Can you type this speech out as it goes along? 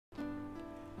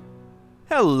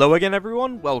Hello again,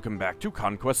 everyone. Welcome back to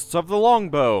Conquests of the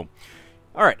Longbow.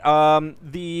 Alright,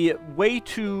 the way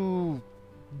to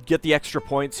get the extra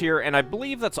points here, and I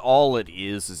believe that's all it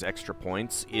is extra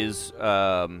points, is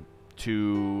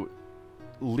to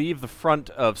leave the front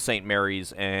of St.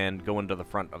 Mary's and go into the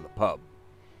front of the pub.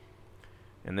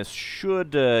 And this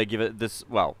should give it this,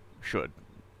 well, should.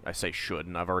 I say should,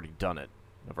 and I've already done it.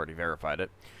 I've already verified it.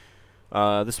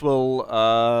 This will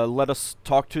let us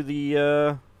talk to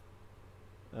the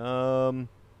barman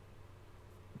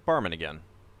again.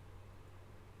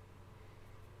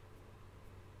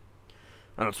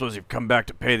 I don't suppose you've come back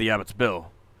to pay the abbot's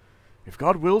bill. If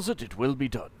God wills it, it will be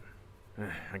done.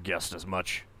 I guessed as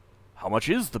much. How much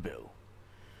is the bill?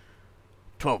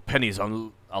 12 pennies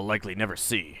I'll likely never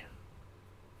see.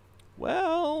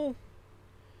 Well,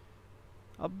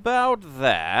 about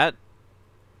that.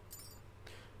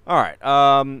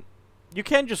 Alright, you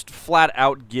can just flat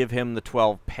out give him the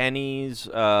 12 pennies,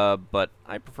 but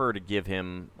I prefer to give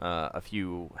him a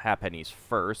few halfpennies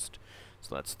first.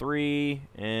 So that's 3,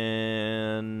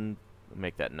 and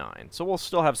make that 9. So we'll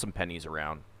still have some pennies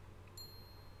around.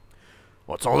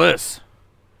 What's all this?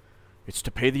 It's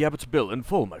to pay the abbot's bill in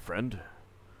full, my friend.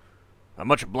 I'm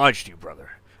much obliged to you,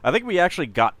 brother. I think we actually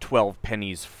got 12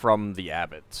 pennies from the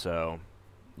abbot, so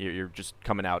you're just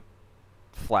coming out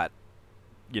flat,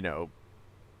 you know,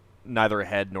 neither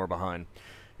ahead nor behind.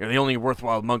 You're the only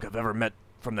worthwhile monk I've ever met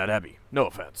from that abbey. No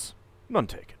offense. None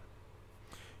taken.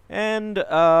 And,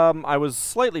 I was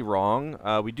slightly wrong.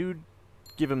 We do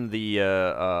give him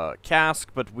the,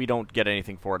 cask, but we don't get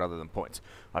anything for it other than points.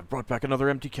 I've brought back another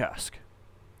empty cask.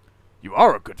 You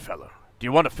are a good fellow. Do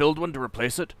you want a filled one to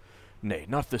replace it? Nay,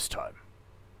 not this time.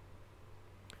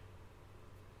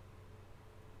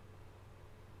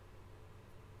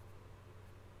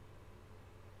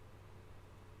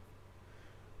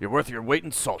 You're worth your weight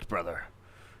in salt, brother.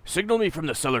 Signal me from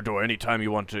the cellar door any time you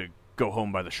want to go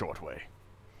home by the short way.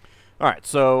 Alright,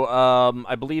 so,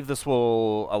 I believe this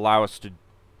will allow us to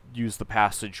use the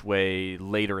passageway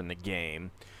later in the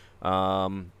game.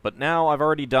 But now I've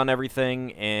already done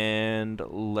everything, and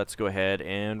let's go ahead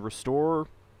and restore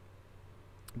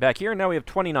back here. Now we have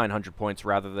 2,900 points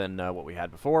rather than what we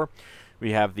had before.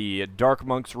 We have the Dark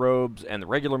Monk's robes and the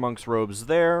regular Monk's robes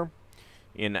there.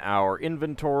 In our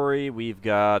inventory, we've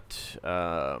got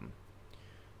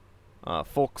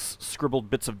Folk's scribbled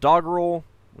bits of doggerel.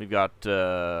 We've got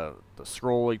the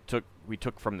scroll we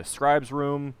took from the scribe's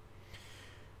room.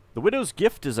 The widow's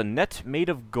gift is a net made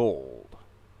of gold.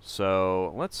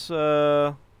 So let's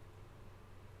go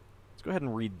ahead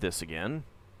and read this again.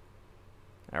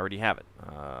 I already have it.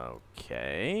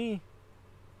 Okay.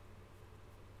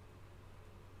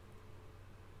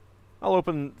 I'll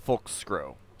open Folk's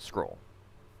scroll.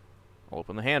 I'll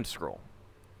open the hand scroll.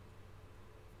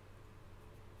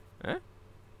 Eh?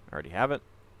 I already have it.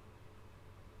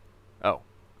 Oh.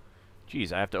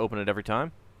 Geez, I have to open it every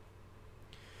time?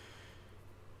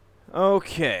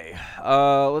 Okay.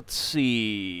 Let's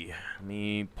see. Let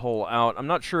me pull out. I'm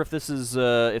not sure if this is,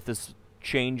 if this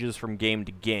changes from game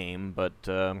to game, but,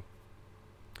 the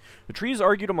trees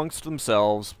argued amongst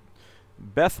themselves.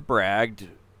 Beth bragged.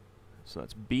 So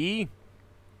that's B.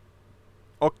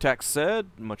 Oktak said,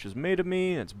 much is made of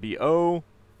me. That's B-O.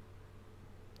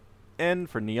 N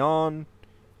for neon.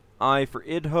 I for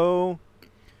idho.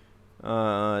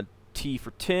 T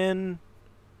for tin.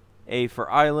 A for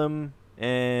Ilum.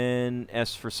 And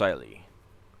S for Siley.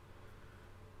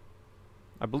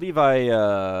 I believe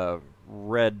I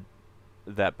read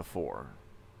that before.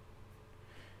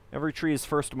 Every tree is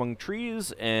first among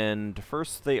trees, and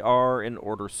first they are in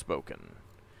order spoken.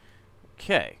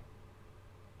 Okay.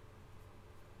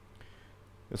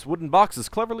 This wooden box is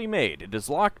cleverly made. It is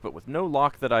locked, but with no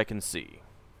lock that I can see.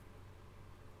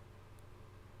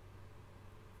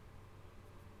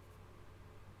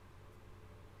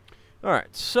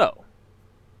 Alright, so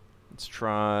let's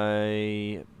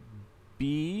try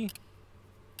B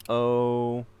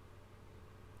O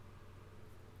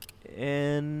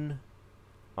N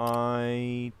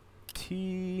I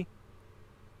T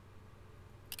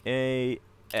A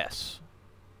S.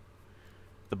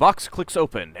 The box clicks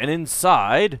open, and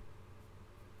inside,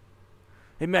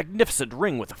 a magnificent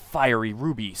ring with a fiery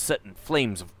ruby set in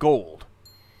flames of gold.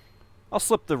 I'll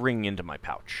slip the ring into my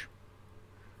pouch.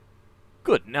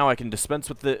 Good. Now I can dispense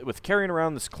with carrying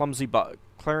around this clumsy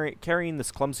carrying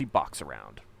this clumsy box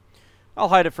around. I'll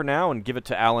hide it for now and give it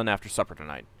to Alan after supper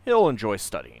tonight. He'll enjoy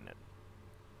studying it.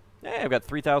 Hey, I've got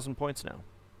 3,000 points now.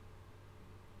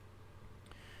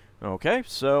 Okay,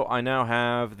 so I now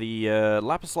have the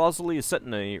lapis lazuli is set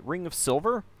in a ring of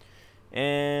silver,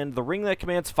 and the ring that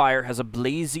commands fire has a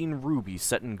blazing ruby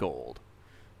set in gold.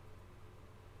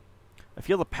 I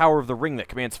feel the power of the ring that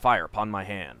commands fire upon my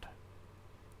hand.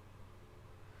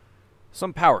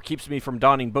 Some power keeps me from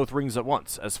donning both rings at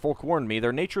once. As folk warned me,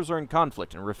 their natures are in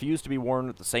conflict and refuse to be worn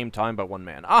at the same time by one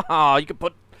man. Aha! You can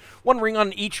put one ring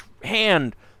on each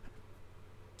hand.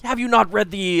 Have you not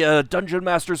read the Dungeon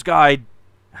Master's Guide?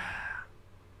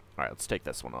 Alright, let's take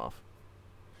this one off.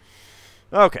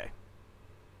 Okay.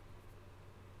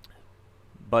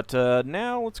 But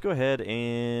now let's go ahead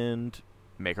and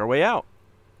make our way out.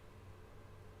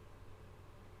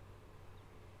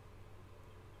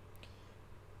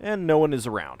 And no one is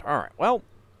around. All right. Well,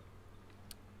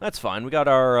 that's fine. We got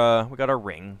our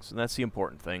rings, and that's the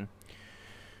important thing.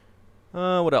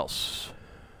 What else?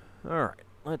 All right.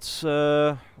 Let's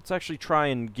actually try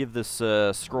and give this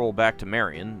scroll back to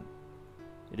Marian.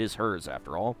 It is hers,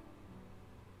 after all.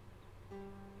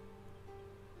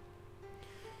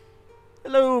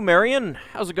 Hello, Marian.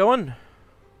 How's it going?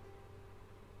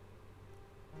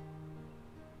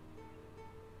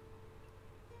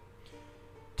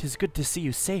 "'Tis good to see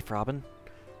you safe, Robin."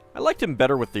 I liked him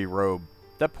better with the robe.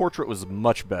 That portrait was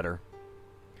much better.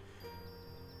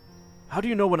 "How do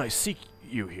you know when I seek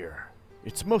you here?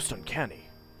 It's most uncanny."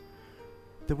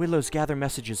 "The willows gather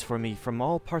messages for me from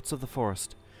all parts of the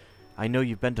forest. I know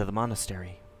you've been to the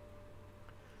monastery."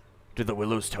 "Did the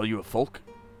willows tell you of Folk?"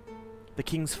 "The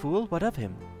king's fool? What of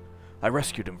him?" "I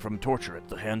rescued him from torture at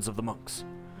the hands of the monks."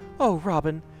 "Oh,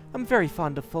 Robin, I'm very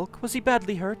fond of Folk. Was he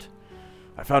badly hurt?"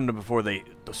 "I found him before the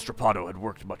strappado had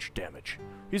worked much damage.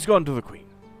 He's gone to the queen."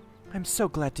 "I'm so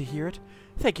glad to hear it.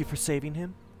 Thank you for saving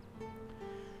him."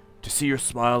 "To see your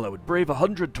smile, I would brave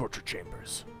 100 torture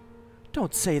chambers."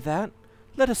 "Don't say that.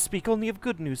 Let us speak only of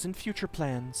good news and future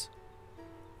plans."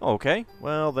 Okay.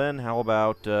 Well, then, how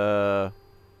about, there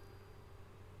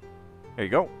you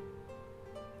go.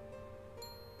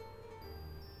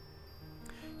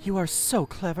 "You are so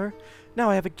clever. Now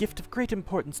I have a gift of great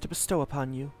importance to bestow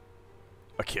upon you."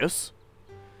 "A kiss?"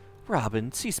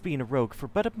 "Robin, cease being a rogue for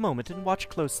but a moment and watch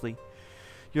closely.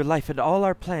 Your life and all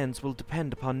our plans will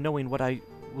depend upon knowing what I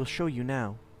will show you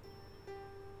now."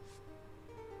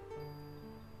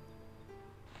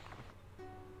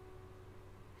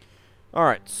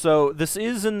 Alright, so this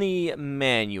is in the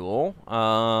manual.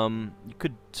 You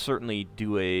could certainly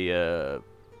do a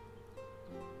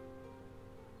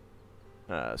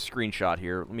screenshot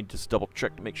here. Let me just double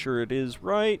check to make sure it is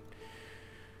right.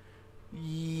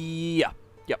 Yeah.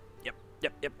 Yep.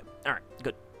 Alright,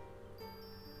 good.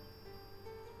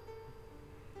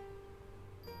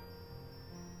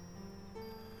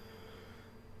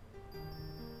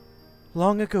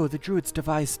 Long ago, the Druids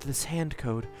devised this hand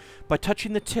code. By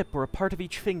touching the tip or a part of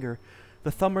each finger,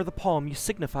 the thumb or the palm, you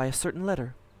signify a certain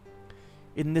letter.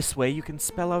 In this way, you can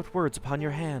spell out words upon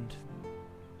your hand.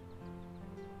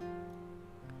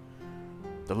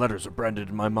 "The letters are branded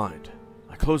in my mind.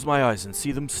 I close my eyes and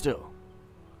see them still."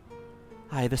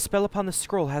 Aye, the spell upon the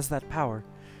scroll has that power.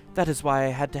 That is why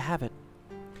I had to have it.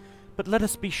 But let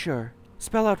us be sure.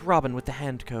 Spell out Robin with the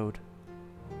hand code.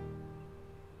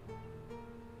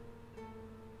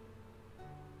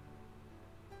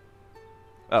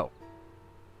 Oh.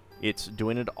 It's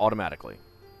doing it automatically.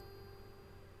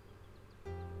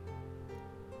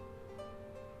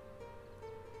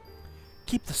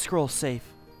 Keep the scroll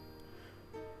safe.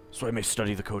 "So I may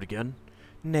study the code again?"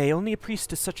 Nay, only a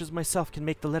priestess such as myself can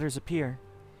make the letters appear.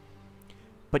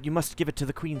 But you must give it to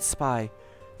the Queen's spy.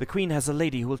 The Queen has a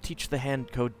lady who will teach the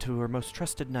hand code to her most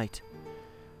trusted knight.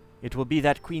 It will be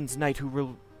that Queen's knight who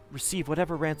will receive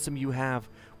whatever ransom you have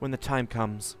when the time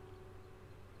comes."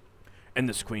 "And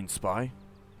this queen's spy?"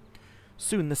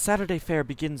 "Soon the Saturday fair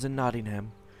begins in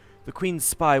Nottingham. The Queen's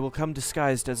spy will come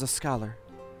disguised as a scholar.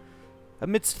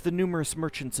 Amidst the numerous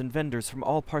merchants and vendors from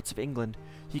all parts of England,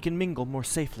 he can mingle more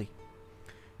safely.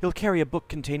 He'll carry a book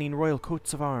containing royal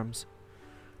coats of arms."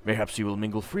 "Mayhaps he will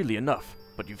mingle freely enough,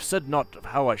 but you've said naught of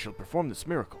how I shall perform this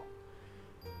miracle."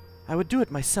 "I would do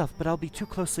it myself, but I'll be too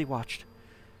closely watched.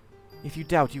 If you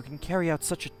doubt you can carry out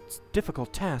such a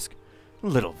difficult task—"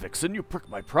 "Little vixen, you prick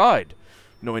my pride,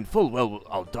 knowing full well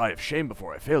I'll die of shame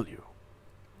before I fail you.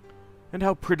 And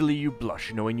how prettily you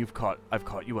blush, knowing I've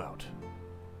caught you out."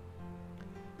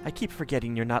 "I keep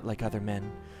forgetting you're not like other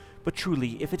men. But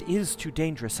truly, if it is too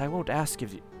dangerous, I won't ask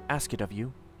it of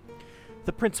you.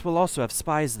 The prince will also have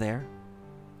spies there."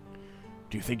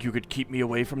 "Do you think you could keep me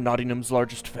away from Nottingham's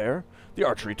largest fair? The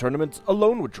archery tournament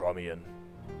alone would draw me in."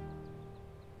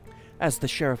 "As the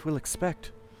sheriff will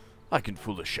expect." "I can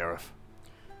fool a sheriff."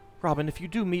 "Robin, if you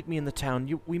do meet me in the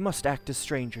town, we must act as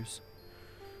strangers."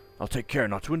 "I'll take care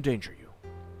not to endanger you.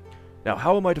 Now,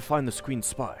 how am I to find this queen's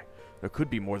spy? There could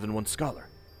be more than one scholar."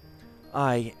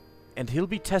 "Aye, And he'll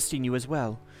be testing you as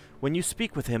well. When you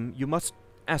speak with him, you must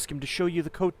ask him to show you the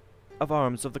coat of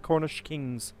arms of the Cornish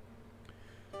kings.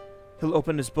 He'll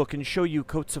open his book and show you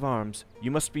coats of arms.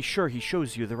 You must be sure he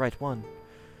shows you the right one.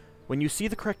 When you see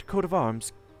the correct coat of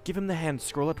arms, give him the hand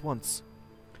scroll at once.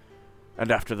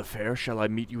 And after the fair, shall I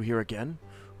meet you here again?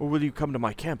 Or will you come to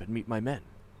my camp and meet my men?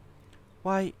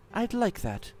 Why, I'd like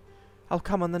that. I'll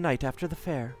come on the night after the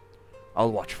fair.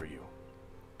 I'll watch for you.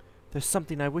 There's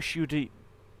something I wish you to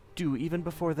do even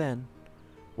before then.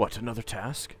 What, another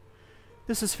task?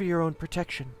 This is for your own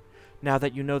protection. Now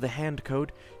that you know the hand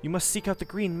code, you must seek out the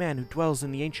green man who dwells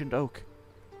in the ancient oak.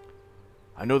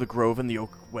 I know the grove and the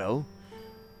oak well.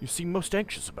 You seem most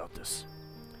anxious about this.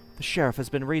 The sheriff has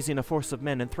been raising a force of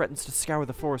men and threatens to scour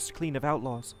the forest clean of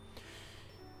outlaws.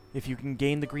 If you can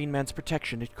gain the green man's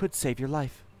protection, it could save your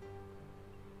life.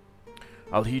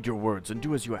 I'll heed your words and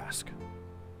do as you ask.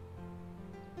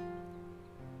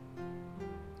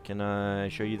 Can I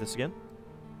show you this again?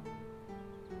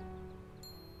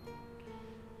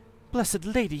 Blessed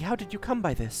lady, how did you come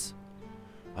by this?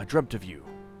 I dreamt of you.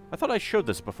 I thought I showed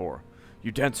this before.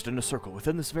 You danced in a circle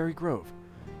within this very grove.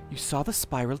 You saw the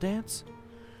spiral dance?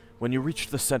 When you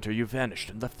reached the center, you vanished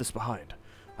and left this behind.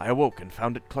 I awoke and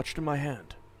found it clutched in my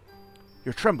hand.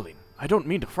 You're trembling. I don't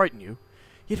mean to frighten you.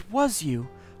 It was you.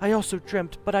 I also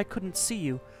dreamt, but I couldn't see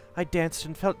you. I danced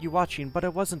and felt you watching, but I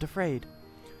wasn't afraid.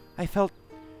 I felt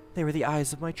they were the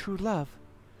eyes of my true love.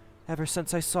 Ever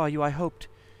since I saw you, I hoped.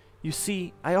 You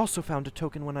see, I also found a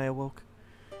token when I awoke.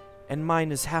 And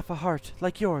mine is half a heart,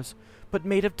 like yours, but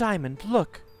made of diamond.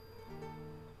 Look!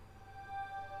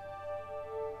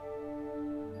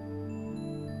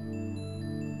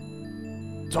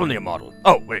 It's only a model.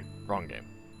 Oh, wait. Wrong game.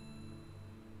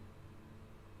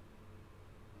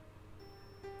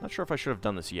 Not sure if I should have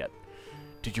done this yet.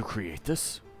 Did you create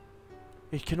this?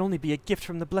 It can only be a gift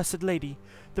from the Blessed Lady,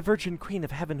 the Virgin Queen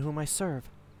of Heaven whom I serve.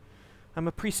 I'm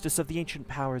a priestess of the ancient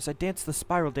powers. I dance the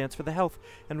spiral dance for the health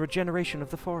and regeneration of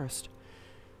the forest.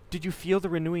 Did you feel the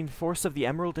renewing force of the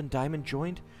emerald and diamond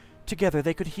joined? Together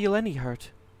they could heal any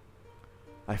hurt.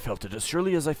 I felt it as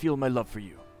surely as I feel my love for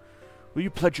you. Will you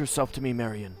pledge yourself to me,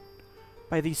 Marian?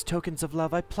 By these tokens of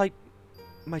love I plight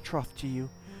my troth to you,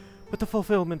 but the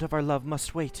fulfillment of our love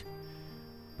must wait.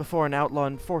 Before an outlaw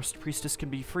and forced priestess can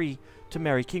be free to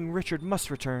marry, King Richard must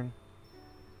return.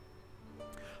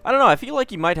 I don't know, I feel like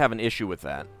he might have an issue with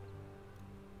that.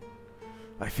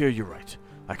 I fear you're right.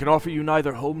 I can offer you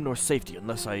neither home nor safety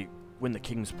unless I win the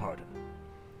king's pardon.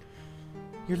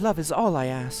 Your love is all I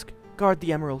ask. Guard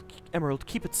the emerald,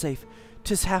 keep it safe.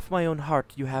 'Tis half my own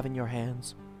heart you have in your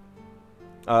hands.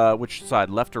 Which side,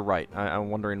 left or right?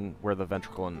 I'm wondering where the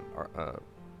ventricle and...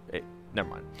 never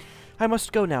mind. I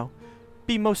must go now.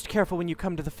 Be most careful when you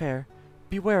come to the fair.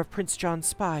 Beware of Prince John's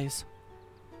spies.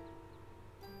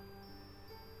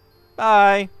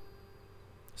 Bye.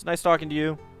 It's nice talking to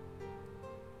you.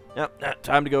 Yep,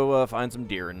 time to go find some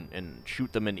deer and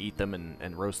shoot them and eat them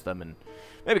and roast them and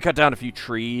maybe cut down a few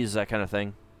trees, that kind of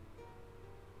thing.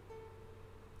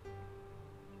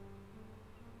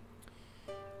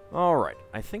 Alright,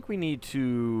 I think we need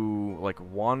to, like,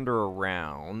 wander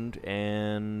around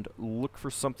and look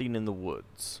for something in the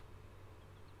woods.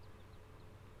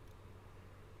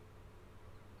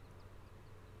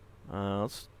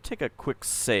 Let's take a quick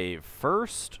save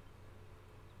first.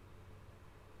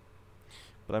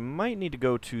 But I might need to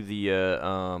go to the,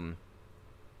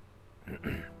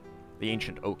 the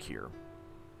ancient oak here.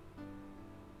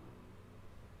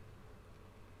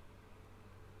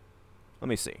 Let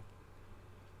me see.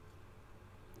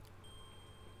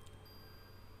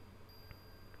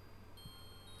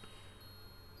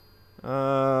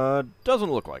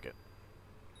 Doesn't look like it.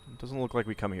 It doesn't look like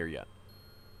we come here yet.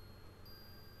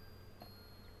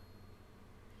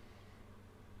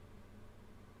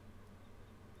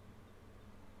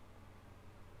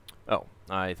 Oh,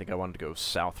 I think I wanted to go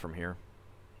south from here.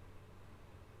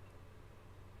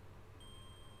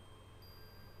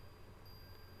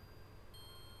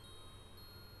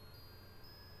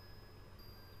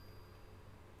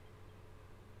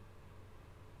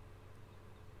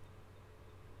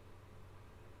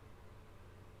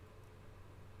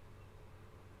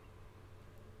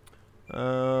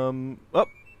 Oh.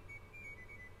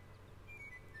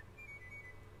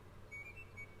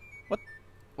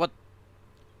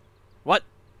 What?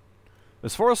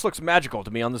 This forest looks magical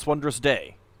to me on this wondrous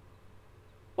day.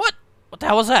 What? What the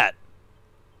hell was that?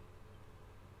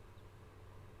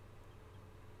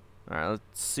 Alright,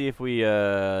 let's see if we,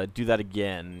 do that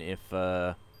again, if,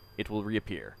 it will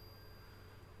reappear.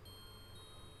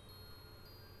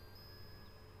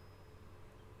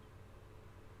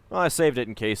 Well, I saved it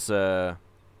in case, I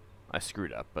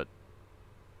screwed up, but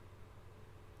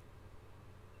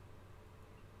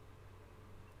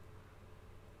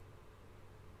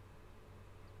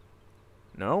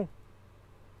No?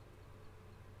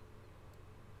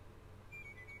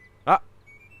 Ah!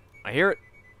 I hear it.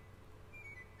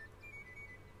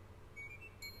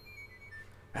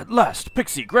 At last,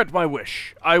 Pixie, grant my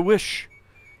wish. I wish...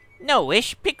 No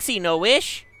wish, Pixie no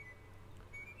wish.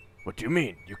 What do you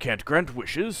mean? You can't grant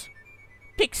wishes?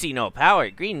 Pixie no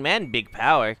power, Green Man big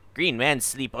power. Green Man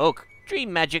sleep oak,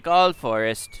 dream magic all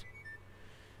forest.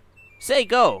 Say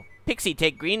go, Pixie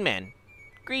take Green Man.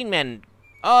 Green Man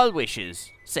all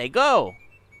wishes. Say go.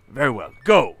 Very well,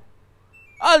 go.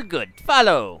 All good,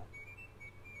 follow.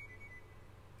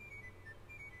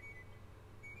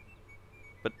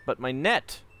 But my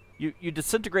net. You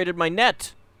disintegrated my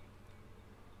net.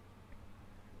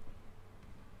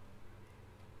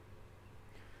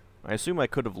 I assume I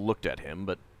could have looked at him,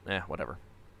 but whatever.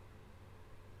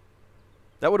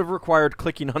 That would have required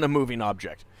clicking on a moving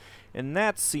object. And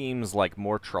that seems like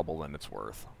more trouble than it's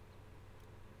worth.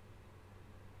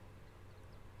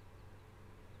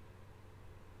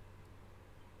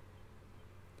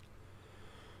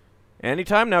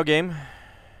 Anytime now, game.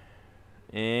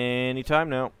 Anytime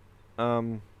now.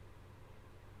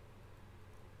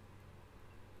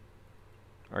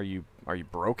 Are you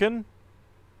broken?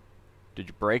 Did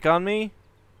you break on me?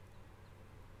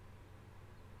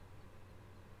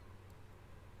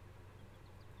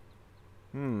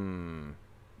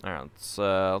 Alright,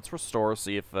 let's restore,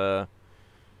 see if let's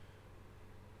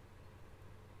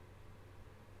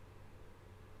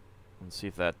see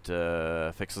if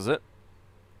that fixes it.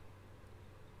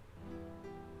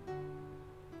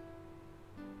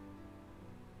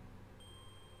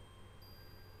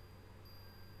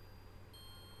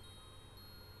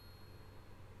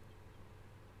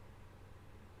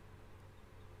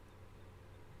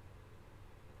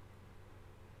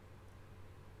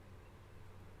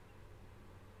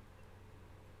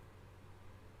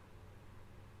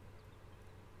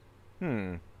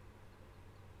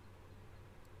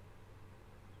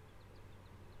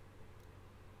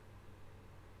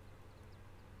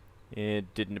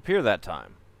 It didn't appear that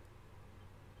time.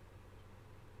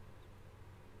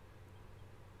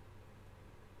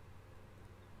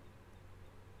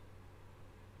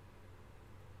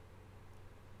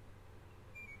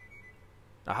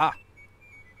 Aha!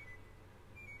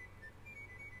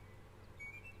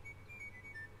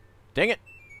 Dang it!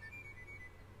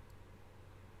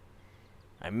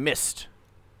 I missed.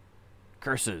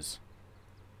 Curses.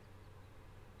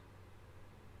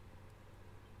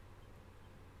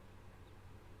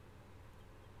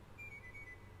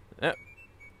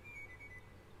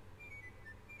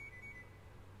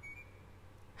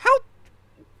 How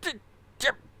did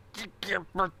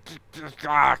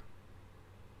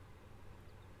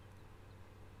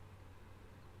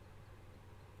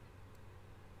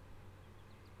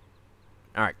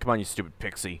Alright, come on, you stupid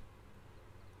pixie.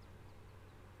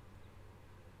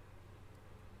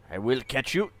 I will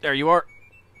catch you. There you are.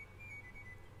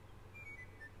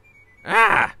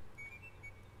 Ah!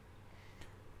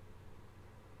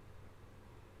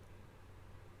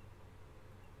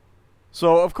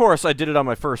 So, of course, I did it on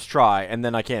my first try, and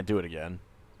then I can't do it again.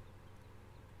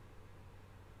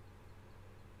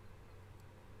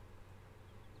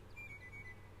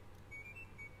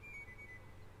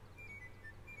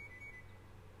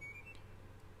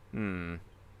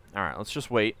 Alright, let's just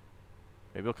wait.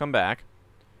 Maybe he'll come back.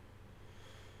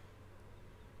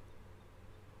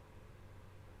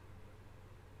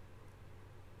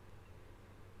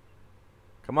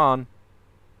 Come on.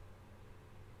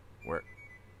 Where?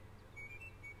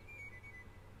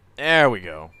 There we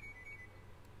go.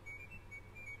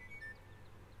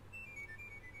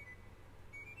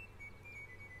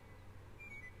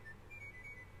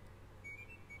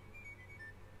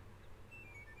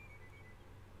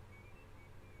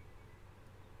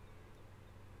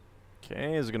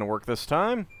 Okay, is it going to work this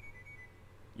time?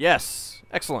 Yes!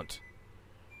 Excellent.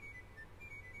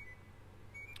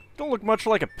 Don't look much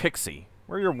like a pixie.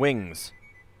 Where are your wings?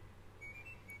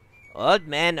 Old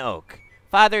Man Oak,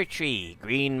 Father Tree,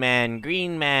 Green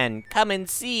Man, come and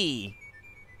see.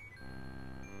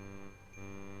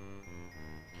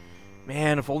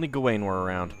 Man, if only Gawain were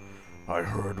around. I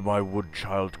heard my wood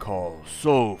child call.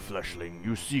 So, fleshling,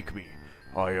 you seek me.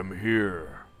 I am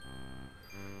here.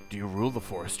 Do you rule the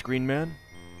forest, Green Man?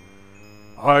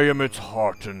 I am its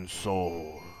heart and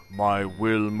soul. My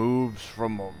will moves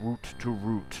from root to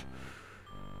root.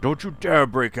 Don't you dare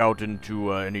break out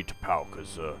into any tapau,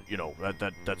 cause, you know,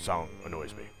 that sound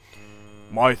annoys me.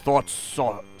 My thoughts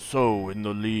sow in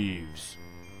the leaves.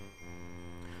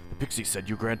 The pixie said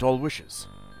you grant all wishes.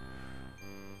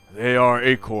 They are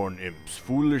acorn imps,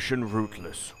 foolish and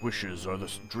rootless. Wishes are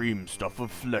the dream stuff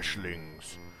of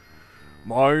fleshlings.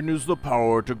 Mine is the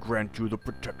power to grant you the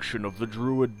protection of the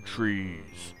druid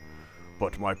trees.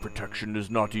 But my protection is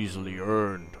not easily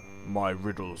earned. My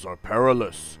riddles are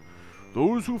perilous.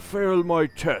 Those who fail my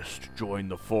test join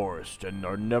the forest and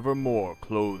are never more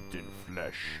clothed in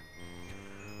flesh.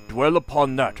 Dwell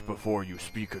upon that before you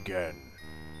speak again.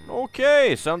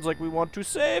 Okay, sounds like we want to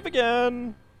save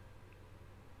again.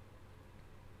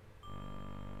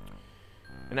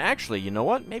 And actually, you know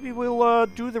what? Maybe we'll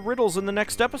do the riddles in the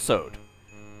next episode.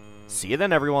 See you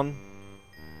then, everyone.